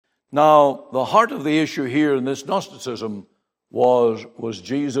Now, the heart of the issue here in this Gnosticism was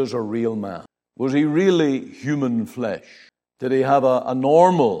Jesus a real man? Was he really human flesh? Did he have a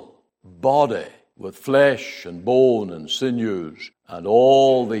normal body with flesh and bone and sinews and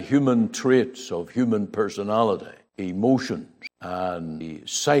all the human traits of human personality, emotions, and the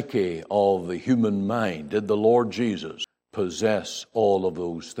psyche of the human mind? Did the Lord Jesus possess all of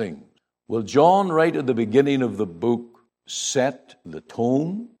those things? Well, John, right at the beginning of the book, set the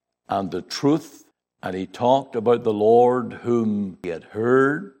tone and the truth, and he talked about the Lord whom he had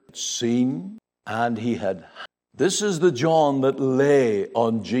heard, seen, and he had. This is the John that lay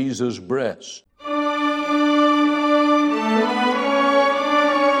on Jesus' breast.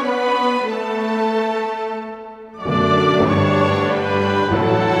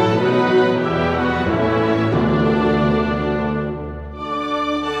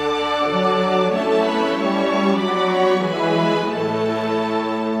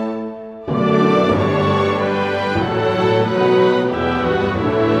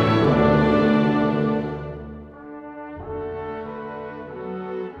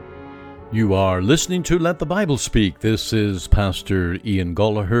 You are listening to Let the Bible Speak. This is Pastor Ian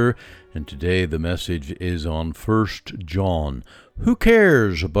Gollaher, and today the message is on 1 John. Who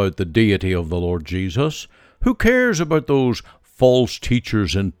cares about the deity of the Lord Jesus? Who cares about those false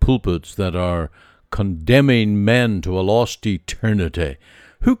teachers in pulpits that are condemning men to a lost eternity?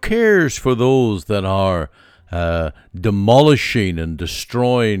 Who cares for those that are demolishing and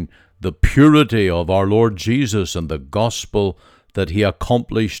destroying the purity of our Lord Jesus and the gospel that he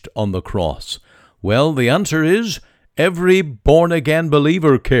accomplished on the cross? Well, the answer is every born-again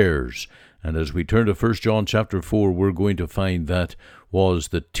believer cares. And as we turn to 1 John chapter 4, we're going to find that was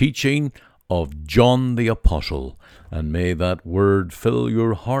the teaching of John the Apostle. And may that word fill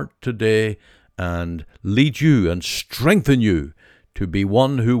your heart today and lead you and strengthen you to be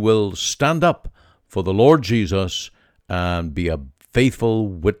one who will stand up for the Lord Jesus and be a faithful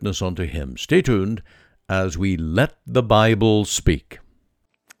witness unto him. Stay tuned as we let the Bible speak.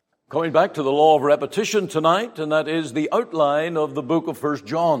 Coming back to the law of repetition tonight, and that is the outline of the book of 1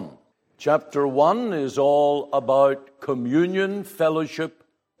 John. Chapter 1 is all about communion, fellowship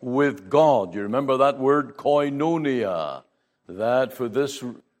with God. You remember that word koinonia, that for this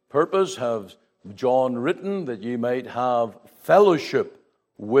purpose have John written, that ye might have fellowship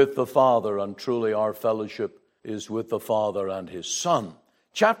with the Father, and truly our fellowship is with the Father and his Son.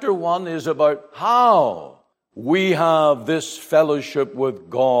 Chapter 1 is about how we have this fellowship with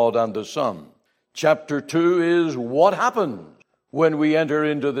God and the Son. Chapter 2 is what happens when we enter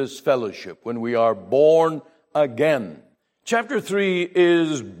into this fellowship, when we are born again. Chapter 3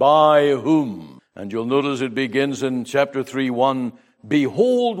 is by whom. And you'll notice it begins in chapter 3:1,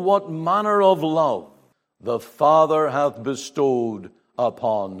 behold what manner of love the Father hath bestowed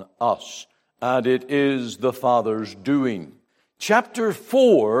upon us, and it is the Father's doing. Chapter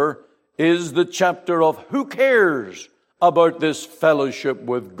 4 is the chapter of who cares about this fellowship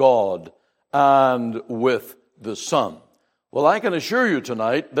with God and with the Son. Well, I can assure you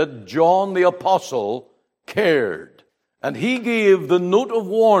tonight that John the Apostle cared. And he gave the note of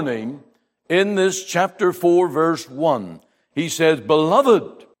warning in this chapter 4, verse 1. He says,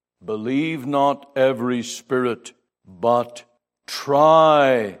 beloved, believe not every spirit, but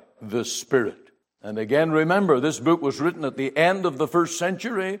try the Spirit. And again, remember, this book was written at the end of the first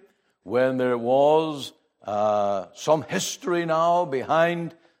century when there was some history now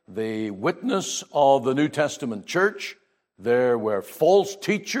behind the witness of the New Testament church. There were false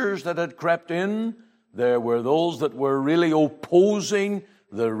teachers that had crept in. There were those that were really opposing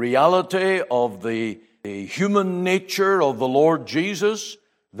the reality of the human nature of the Lord Jesus.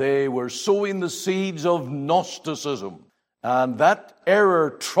 They were sowing the seeds of Gnosticism. And that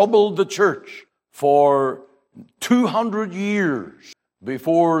error troubled the church for 200 years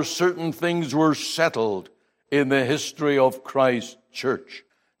before certain things were settled in the history of Christ's church.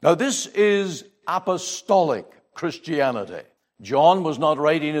 Now, this is apostolic Christianity. John was not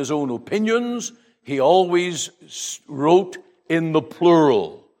writing his own opinions. He always wrote in the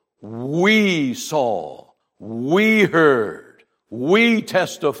plural. We saw, we heard, we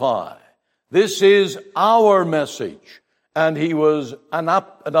testify. This is our message. And he was an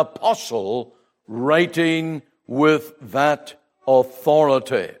apostle writing with that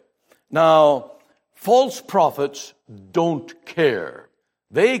authority. Now, false prophets don't care.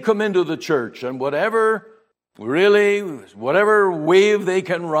 They come into the church, and whatever wave they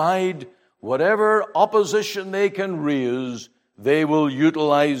can ride, whatever opposition they can raise, they will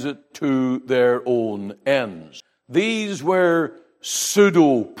utilize it to their own ends. These were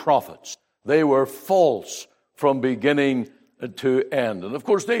pseudo-prophets. They were false from beginning to end. And of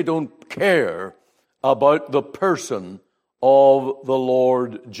course, they don't care about the person of the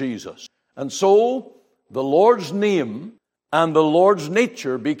Lord Jesus. And so, the Lord's name and the Lord's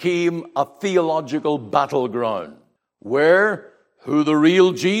nature became a theological battleground, where who the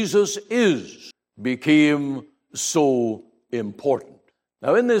real Jesus is became so important.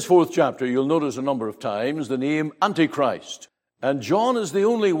 Now, in this 4th chapter, you'll notice a number of times the name Antichrist. And John is the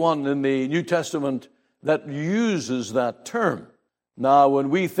only one in the New Testament that uses that term. Now, when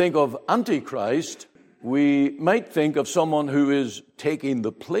we think of Antichrist, we might think of someone who is taking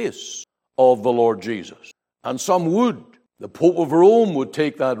the place of the Lord Jesus. And some would. The Pope of Rome would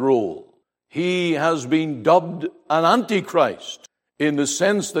take that role. He has been dubbed an Antichrist in the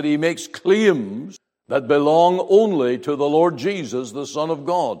sense that he makes claims that belong only to the Lord Jesus, the Son of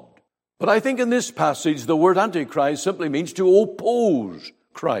God. But I think in this passage, the word Antichrist simply means to oppose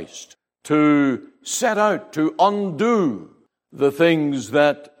Christ, to set out, to undo the things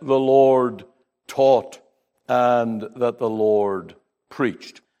that the Lord taught and that the Lord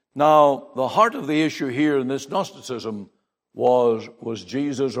preached. Now, the heart of the issue here in this Gnosticism was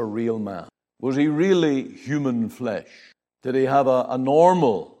Jesus a real man? Was he really human flesh? Did he have a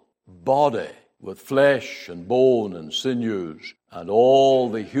normal body with flesh and bone and sinews and all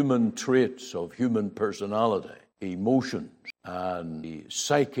the human traits of human personality, emotions, and the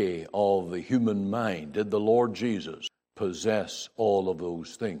psyche of the human mind? Did the Lord Jesus possess all of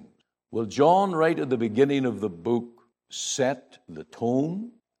those things? Well, John, right at the beginning of the book, set the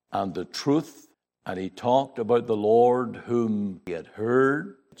tone and the truth, and he talked about the Lord whom he had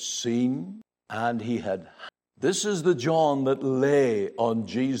heard, seen, and he had. This is the John that lay on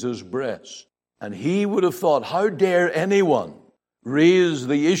Jesus' breast. And he would have thought, how dare anyone raise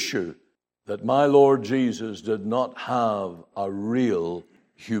the issue that my Lord Jesus did not have a real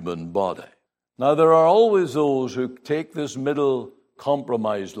human body? Now, there are always those who take this middle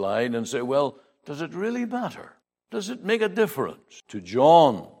compromise line and say, well, does it really matter? Does it make a difference? To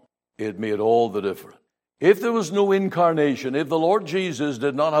John, it made all the difference. If there was no incarnation, if the Lord Jesus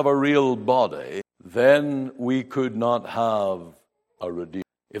did not have a real body, then we could not have a Redeemer.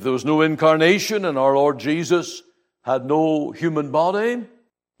 If there was no incarnation and our Lord Jesus had no human body,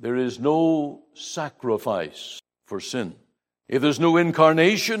 there is no sacrifice for sin. If there's no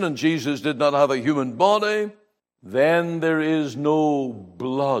incarnation and Jesus did not have a human body, then there is no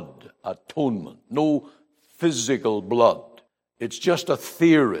blood atonement, no physical blood. It's just a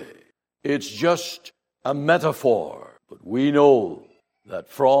theory. It's just a metaphor. But we know that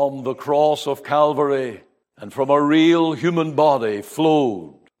from the cross of Calvary and from a real human body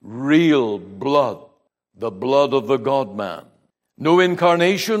flowed real blood, the blood of the God-man. No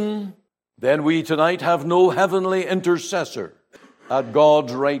incarnation, then we tonight have no heavenly intercessor at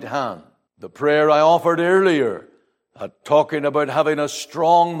God's right hand. The prayer I offered earlier, talking about having a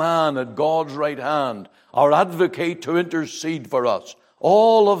strong man at God's right hand, our advocate to intercede for us,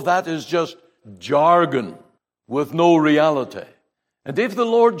 all of that is just jargon with no reality. And if the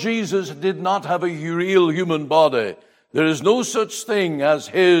Lord Jesus did not have a real human body, there is no such thing as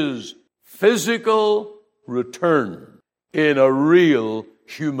his physical return in a real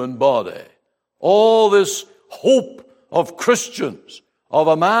human body. All this hope of Christians, of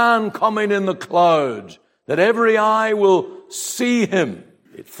a man coming in the clouds, that every eye will see him,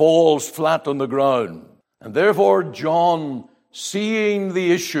 it falls flat on the ground. And therefore John, seeing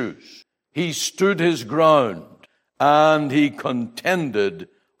the issues, he stood his ground and he contended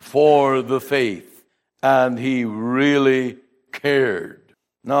for the faith. And he really cared.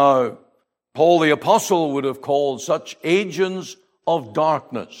 Now, Paul the Apostle would have called such agents of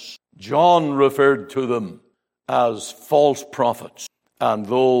darkness. John referred to them as false prophets and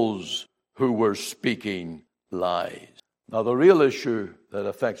those who were speaking lies. Now, the real issue that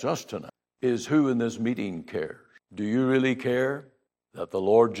affects us tonight is who in this meeting cares. Do you really care that the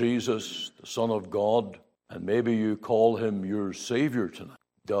Lord Jesus, the Son of God, and maybe you call him your Savior tonight,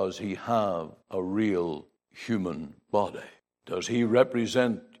 does he have a real human body? Does he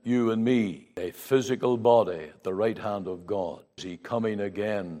represent you and me, a physical body at the right hand of God? Is he coming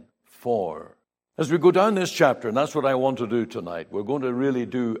again for? As we go down this chapter, and that's what I want to do tonight, we're going to really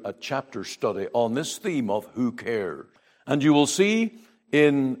do a chapter study on this theme of who cares. And you will see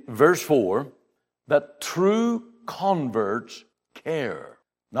in verse 4 that true converts care.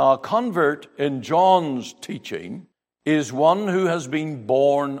 Now, a convert in John's teaching is one who has been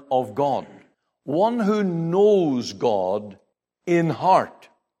born of God, one who knows God in heart,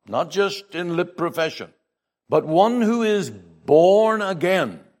 not just in lip profession, but one who is born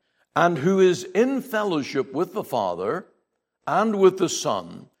again and who is in fellowship with the Father and with the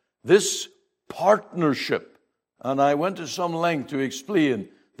Son, this partnership And I went to some length to explain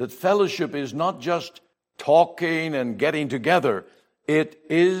that fellowship is not just talking and getting together. It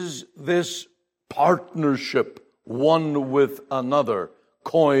is this partnership one with another,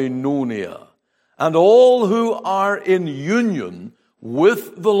 koinonia. And all who are in union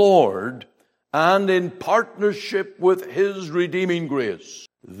with the Lord and in partnership with His redeeming grace,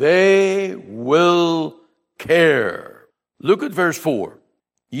 they will care. Look at verse 4.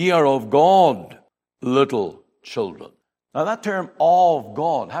 Ye are of God, little children. Now that term of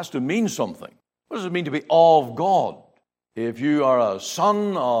God has to mean something. What does it mean to be of God? If you are a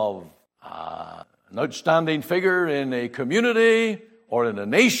son of an outstanding figure in a community or in a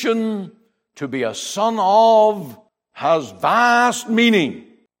nation, to be a son of has vast meaning.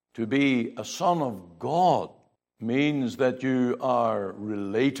 To be a son of God means that you are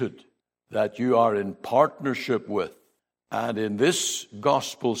related, that you are in partnership with. And in this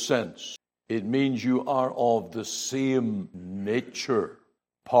gospel sense, it means you are of the same nature,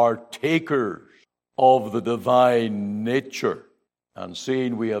 partakers of the divine nature. And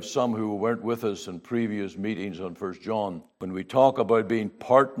seeing we have some who weren't with us in previous meetings on 1 John, when we talk about being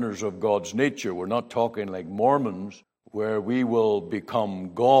partners of God's nature, we're not talking like Mormons, where we will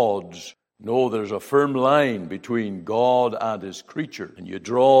become gods. No, there's a firm line between God and His creature. And you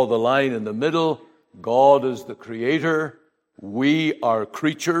draw the line in the middle. God is the creator. We are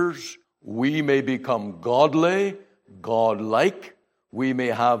creatures. We may become godly, godlike. We may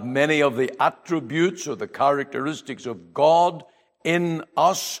have many of the attributes or the characteristics of God in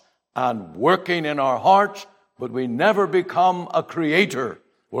us and working in our hearts, but we never become a creator.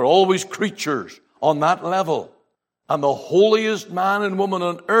 We're always creatures on that level. And the holiest man and woman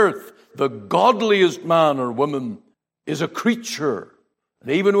on earth, the godliest man or woman, is a creature. And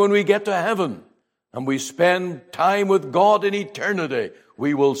even when we get to heaven and we spend time with God in eternity,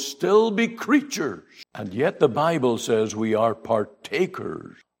 we will still be creatures. And yet the Bible says we are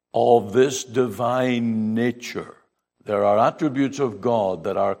partakers of this divine nature. There are attributes of God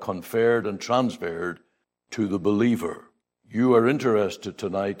that are conferred and transferred to the believer. You are interested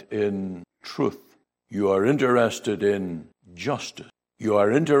tonight in truth. You are interested in justice. You are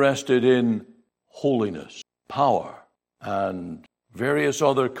interested in holiness, power, and various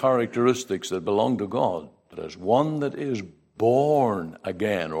other characteristics that belong to God. But as one that is born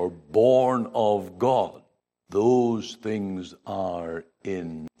again or born of God, those things are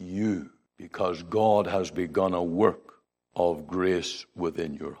in you because God has begun a work of grace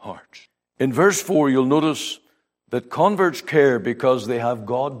within your hearts. In verse 4, you'll notice that converts care because they have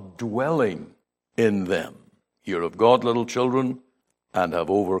God dwelling in them. You're of God, little children, and have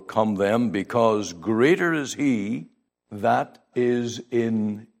overcome them, because greater is He that is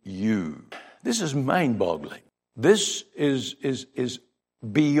in you. This is mind-boggling. This is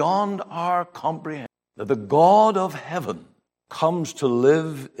beyond our comprehension. That the God of heaven comes to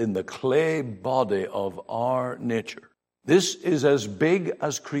live in the clay body of our nature. This is as big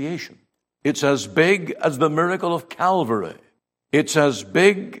as creation. It's as big as the miracle of Calvary. It's as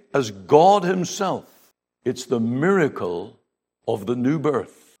big as God Himself. It's the miracle of the new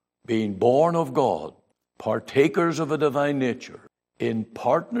birth, being born of God, partakers of a divine nature, in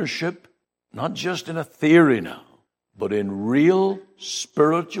partnership, not just in a theory now, but in real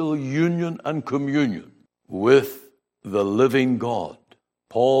spiritual union and communion with the living God.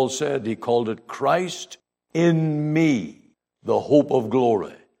 Paul said, he called it Christ in me, the hope of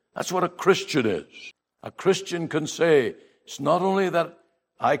glory. That's what a Christian is. A Christian can say, it's not only that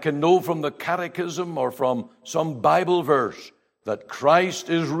I can know from the catechism or from some Bible verse that Christ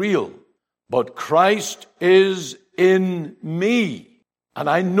is real, but Christ is in me, and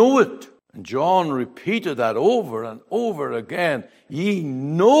I know it. And John repeated that over and over again. Ye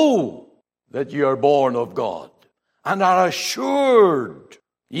know that ye are born of God, and are assured.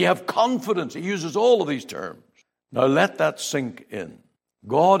 Ye have confidence. He uses all of these terms. Now let that sink in.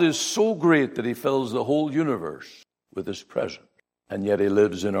 God is so great that He fills the whole universe with His presence, and yet He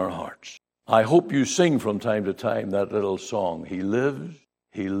lives in our hearts. I hope you sing from time to time that little song, He lives,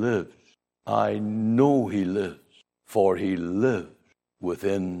 He lives. I know He lives, for He lives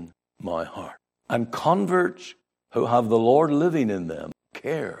within my heart. And converts who have the Lord living in them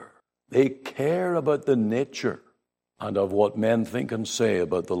care. They care about the nature and of what men think and say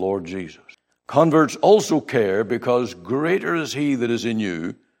about the Lord Jesus. Converts also care because greater is He that is in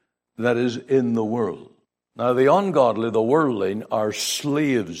you that is in the world. Now the ungodly, the worldling, are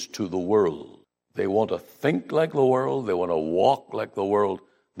slaves to the world. They want to think like the world. They want to walk like the world.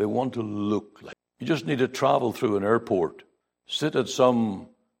 They want to look like. You just need to travel through an airport, sit at some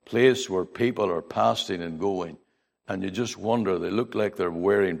place where people are passing and going, and you just wonder, they look like they're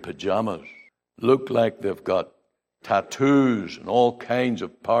wearing pajamas, look like they've got tattoos and all kinds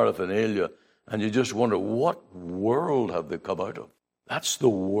of paraphernalia, and you just wonder, what world have they come out of? That's the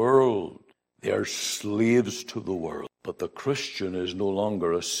world. They are slaves to the world. But the Christian is no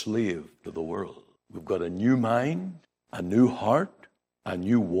longer a slave to the world. We've got a new mind, a new heart, a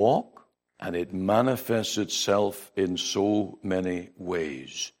new walk, and it manifests itself in so many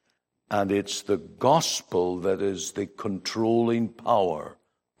ways. And it's the gospel that is the controlling power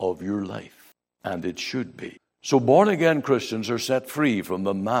of your life, and it should be. So born-again Christians are set free from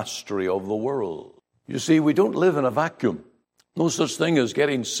the mastery of the world. You see, we don't live in a vacuum. No such thing as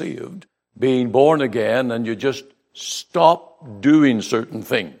getting saved, being born again, and you just stop doing certain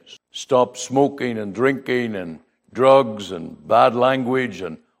things. Stop smoking and drinking and drugs and bad language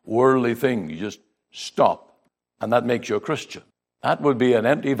and worldly things. You just stop. And that makes you a Christian. That would be an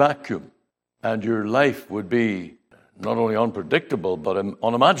empty vacuum. And your life would be not only unpredictable, but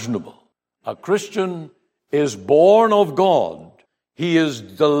unimaginable. A Christian is born of God. He is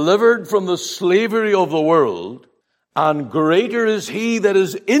delivered from the slavery of the world, and greater is he that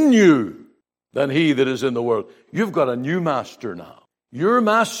is in you than he that is in the world. You've got a new master now. Your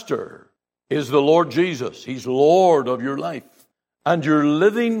master is the Lord Jesus. He's Lord of your life. And you're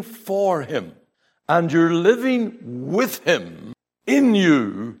living for him. And you're living with him in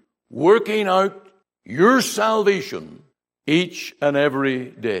you, working out your salvation each and every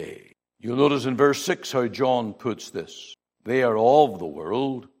day. You'll notice in verse 6 how John puts this. They are of the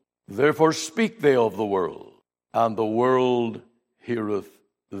world, therefore speak they of the world, and the world heareth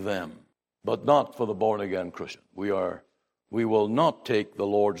them. But not for the born-again Christian. We will not take the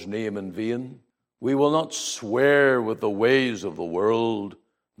Lord's name in vain. We will not swear with the ways of the world,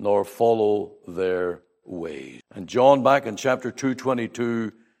 nor follow their ways. And John, back in chapter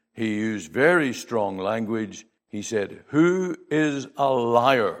 2:22, he used very strong language. He said, who is a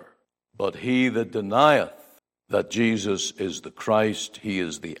liar but he that denieth that Jesus is the Christ? He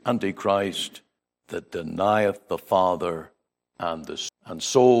is the Antichrist that denieth the Father and the Son. And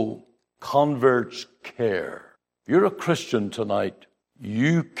so converts care. If you're a Christian tonight,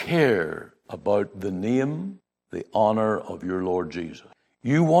 you care about the name, the honor of your Lord Jesus.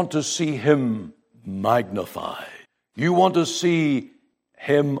 You want to see him magnified. You want to see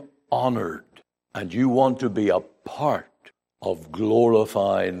him honored. And you want to be a part of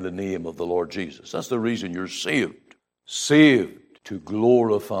glorifying the name of the Lord Jesus. That's the reason you're saved. Saved to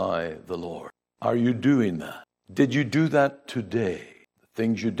glorify the Lord. Are you doing that? Did you do that today? The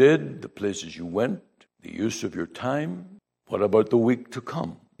things you did, the places you went, the use of your time. What about the week to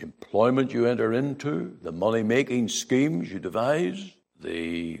come? Employment you enter into, the money-making schemes you devise,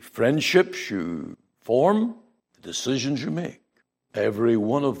 the friendships you form, the decisions you make. Every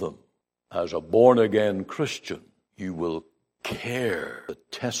one of them, as a born-again Christian, you will care the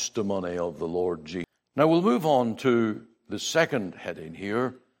testimony of the Lord Jesus. Now we'll move on to the second heading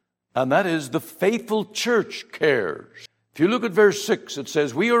here, and that is the faithful church cares. If you look at verse 6, it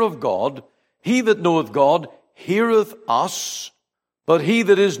says, we are of God. He that knoweth God heareth us, but he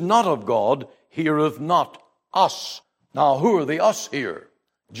that is not of God heareth not us. Now, who are the us here?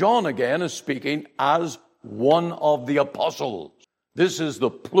 John again is speaking as one of the apostles. This is the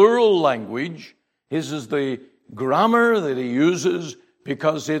plural language. This is the grammar that he uses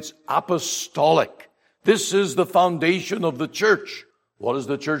because it's apostolic. This is the foundation of the church. What is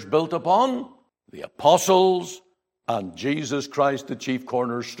the church built upon? The apostles and Jesus Christ, the chief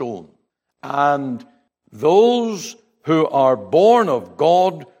cornerstone. And those who are born of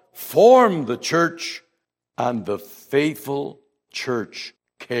God form the church, and the faithful church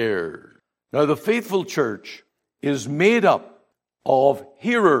cares. Now, the faithful church is made up of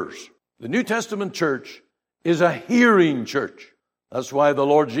hearers. The New Testament church is a hearing church. That's why the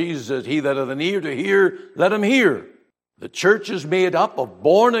Lord Jesus said, he that hath an ear to hear, let him hear. The church is made up of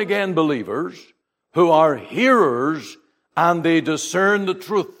born-again believers who are hearers, and they discern the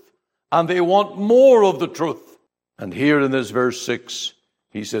truth, and they want more of the truth. And here in this verse 6,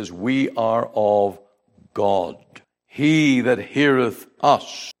 he says, we are of God. He that heareth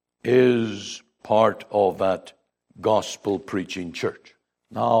us is part of that gospel-preaching church.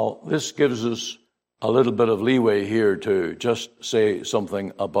 Now, this gives us a little bit of leeway here to just say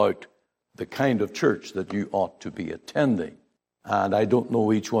something about the kind of church that you ought to be attending. And I don't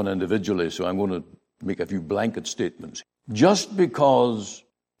know each one individually, so I'm going to make a few blanket statements. Just because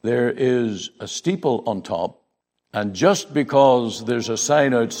there is a steeple on top, and just because there's a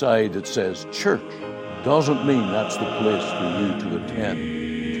sign outside that says church, doesn't mean that's the place for you to attend,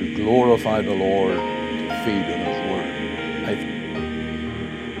 to glorify the Lord, to feed on his word.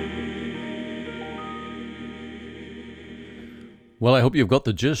 Well, I hope you've got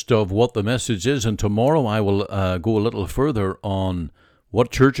the gist of what the message is, and tomorrow I will go a little further on what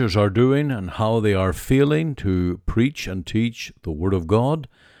churches are doing and how they are failing to preach and teach the Word of God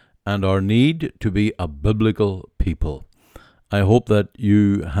and our need to be a biblical people. I hope that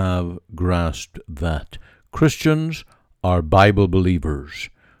you have grasped that. Christians are Bible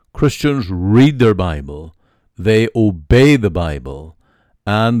believers. Christians read their Bible, they obey the Bible,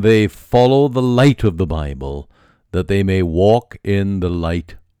 and they follow the light of the Bible, that they may walk in the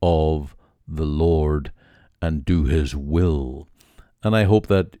light of the Lord and do His will. And I hope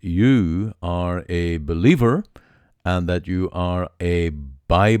that you are a believer and that you are a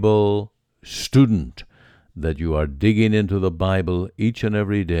Bible student, that you are digging into the Bible each and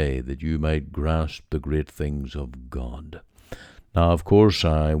every day, that you might grasp the great things of God. Now, of course,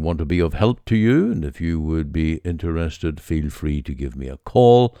 I want to be of help to you, and if you would be interested, feel free to give me a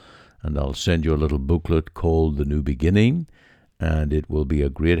call, and I'll send you a little booklet called The New Beginning, and it will be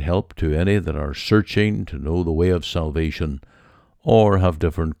a great help to any that are searching to know the way of salvation or have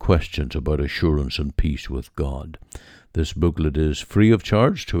different questions about assurance and peace with God. This booklet is free of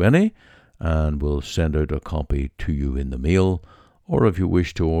charge to any, and we'll send out a copy to you in the mail, or if you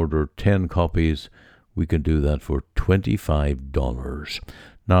wish to order 10 copies, we can do that for $25.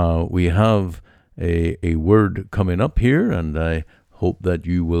 Now, we have a word coming up here, and I hope that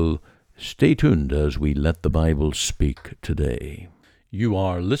you will stay tuned as we let the Bible speak today. You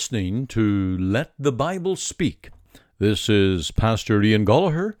are listening to Let the Bible Speak. This is Pastor Ian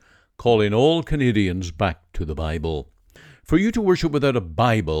Gollaher calling all Canadians back to the Bible. For you to worship without a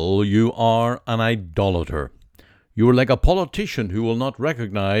Bible, you are an idolater. You are like a politician who will not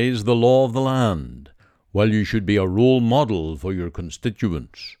recognize the law of the land, while you should be a role model for your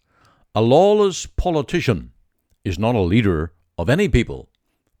constituents. A lawless politician is not a leader of any people,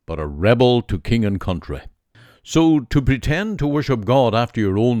 but a rebel to king and country. So to pretend to worship God after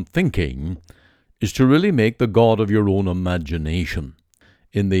your own thinking is to really make the God of your own imagination.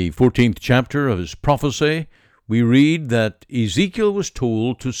 In the 14th chapter of his prophecy, we read that Ezekiel was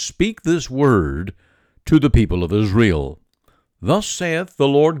told to speak this word to the people of Israel. Thus saith the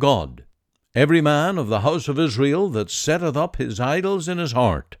Lord God, Every man of the house of Israel that setteth up his idols in his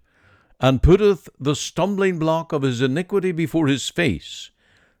heart, and putteth the stumbling block of his iniquity before his face,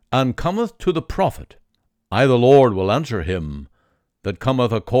 and cometh to the prophet, I the Lord will answer him, that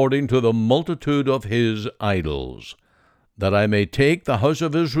cometh according to the multitude of his idols, that I may take the house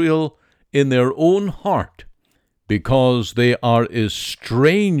of Israel in their own heart, because they are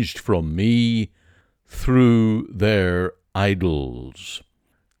estranged from me through their idols.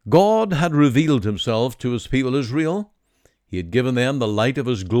 God had revealed himself to his people Israel. He had given them the light of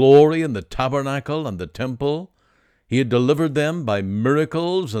his glory in the tabernacle and the temple. He had delivered them by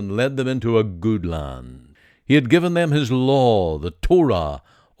miracles and led them into a good land. He had given them his law, the Torah,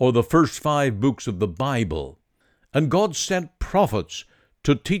 or the first 5 books of the Bible. And God sent prophets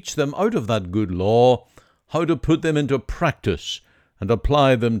to teach them out of that good law how to put them into practice and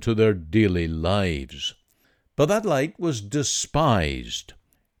apply them to their daily lives. But that light was despised.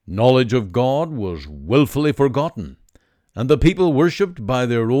 Knowledge of God was willfully forgotten, and the people worshipped by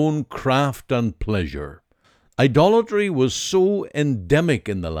their own craft and pleasure. Idolatry was so endemic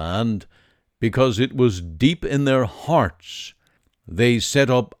in the land because it was deep in their hearts. They set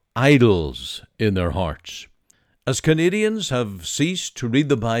up idols in their hearts. As Canadians have ceased to read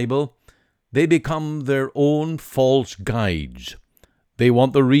the Bible, they become their own false guides. They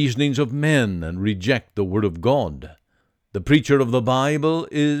want the reasonings of men and reject the Word of God. The preacher of the Bible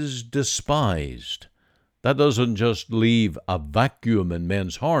is despised. That doesn't just leave a vacuum in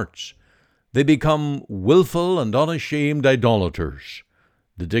men's hearts. They become willful and unashamed idolaters.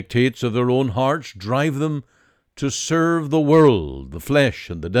 The dictates of their own hearts drive them to serve the world, the flesh,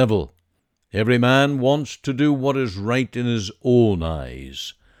 and the devil. Every man wants to do what is right in his own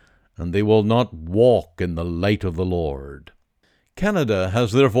eyes, and they will not walk in the light of the Lord. Canada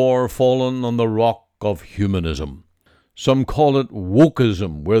has therefore fallen on the rock of humanism. Some call it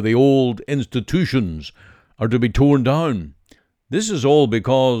wokeism, where the old institutions are to be torn down. This is all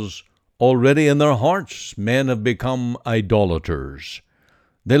because already in their hearts men have become idolaters.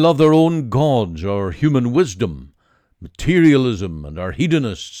 They love their own gods or human wisdom, materialism, and are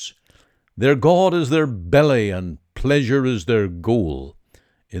hedonists. Their God is their belly and pleasure is their goal.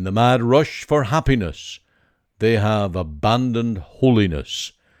 In the mad rush for happiness, they have abandoned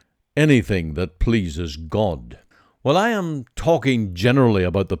holiness, anything that pleases God. While I am talking generally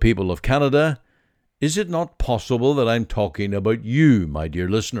about the people of Canada, is it not possible that I'm talking about you, my dear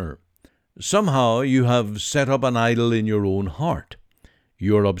listener? Somehow you have set up an idol in your own heart.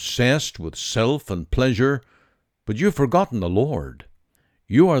 You are obsessed with self and pleasure, but you've forgotten the Lord.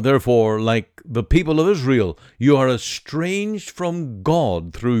 You are therefore like the people of Israel. You are estranged from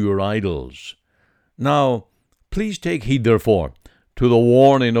God through your idols. Now, please take heed, therefore, to the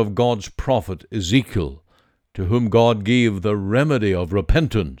warning of God's prophet Ezekiel, to whom God gave the remedy of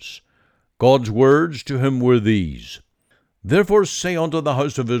repentance. God's words to him were these: Therefore say unto the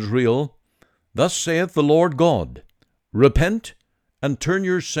house of Israel, Thus saith the Lord God, Repent, and turn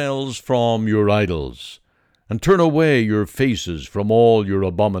yourselves from your idols, and turn away your faces from all your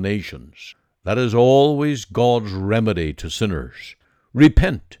abominations. That is always God's remedy to sinners.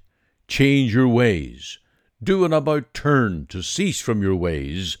 Repent, change your ways, do an about turn to cease from your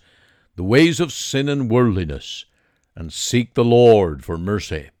ways, the ways of sin and worldliness, and seek the Lord for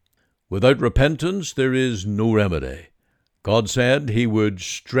mercy. Without repentance there is no remedy. God said he would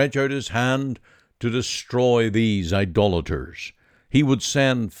stretch out his hand to destroy these idolaters. He would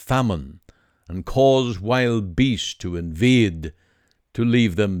send famine and cause wild beasts to invade, to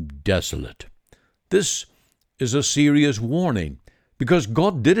leave them desolate. This is a serious warning, because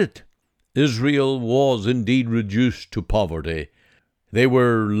God did it. Israel was indeed reduced to poverty. They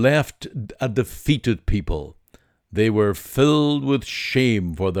were left a defeated people. They were filled with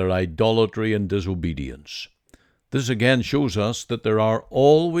shame for their idolatry and disobedience. This again shows us that there are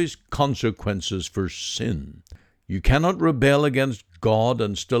always consequences for sin. You cannot rebel against God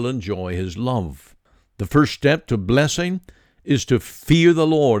and still enjoy his love. The first step to blessing is to fear the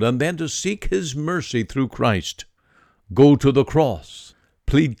Lord and then to seek his mercy through Christ. Go to the cross.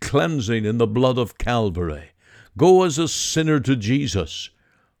 Plead cleansing in the blood of Calvary. Go as a sinner to Jesus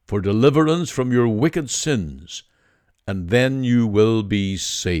for deliverance from your wicked sins, and then you will be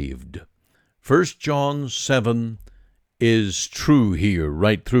saved. 1 John 7 is true here,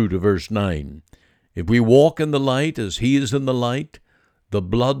 right through to verse 9. If we walk in the light as he is in the light, the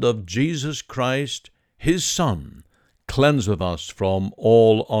blood of Jesus Christ, his Son, cleanseth us from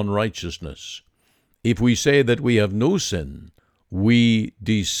all unrighteousness. If we say that we have no sin, we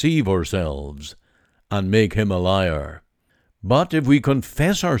deceive ourselves and make him a liar. But if we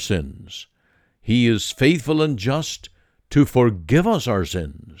confess our sins, he is faithful and just to forgive us our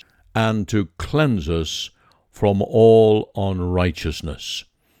sins and to cleanse us from all unrighteousness.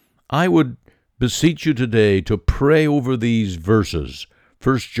 I would beseech you today to pray over these verses,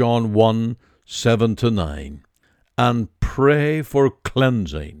 1 John 1, 7-9, and pray for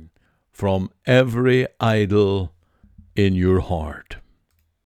cleansing from every idol in your heart.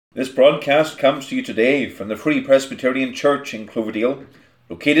 This broadcast comes to you today from the Free Presbyterian Church in Cloverdale,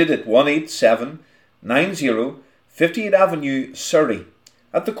 located at 18790 58th Avenue, Surrey,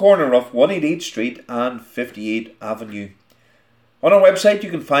 at the corner of 188th Street and 58th Avenue. On our website you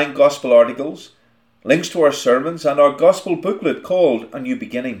can find gospel articles, links to our sermons, and our gospel booklet called A New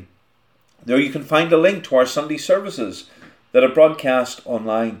Beginning. There you can find a link to our Sunday services that are broadcast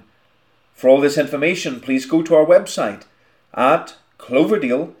online. For all this information, please go to our website at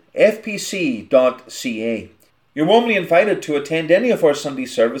cloverdalefpc.ca. You're warmly invited to attend any of our Sunday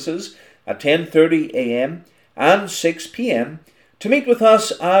services at 10:30 a.m. and 6 p.m. to meet with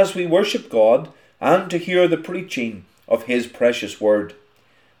us as we worship God and to hear the preaching of his precious word.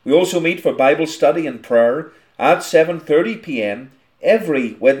 We also meet for Bible study and prayer at 7:30 p.m.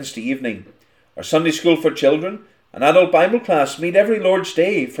 every Wednesday evening. Our Sunday School for Children and Adult Bible class meet every Lord's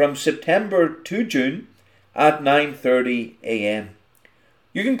Day from September to June at 9:30 a.m.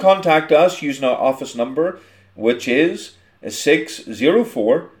 You can contact us using our office number, which is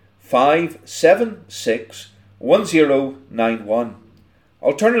 604-576-1091.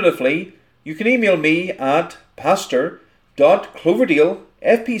 Alternatively, you can email me at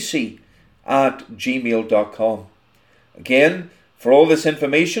pastor.cloverdalefpc@gmail.com. Again, for all this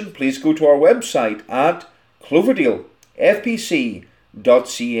information, please go to our website at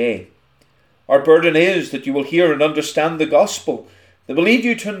cloverdalefpc.ca. Our burden is that you will hear and understand the gospel that will lead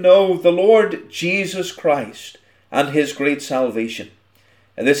you to know the Lord Jesus Christ and his great salvation.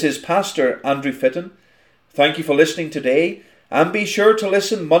 And this is Pastor Andrew Fitton. Thank you for listening today, and be sure to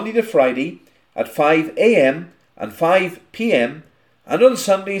listen Monday to Friday at 5 a.m. and 5 p.m. and on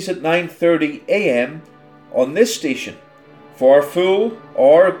Sundays at 9:30 a.m. on this station for our full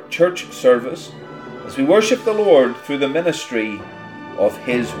or church service as we worship the Lord through the ministry of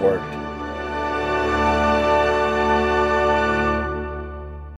his word.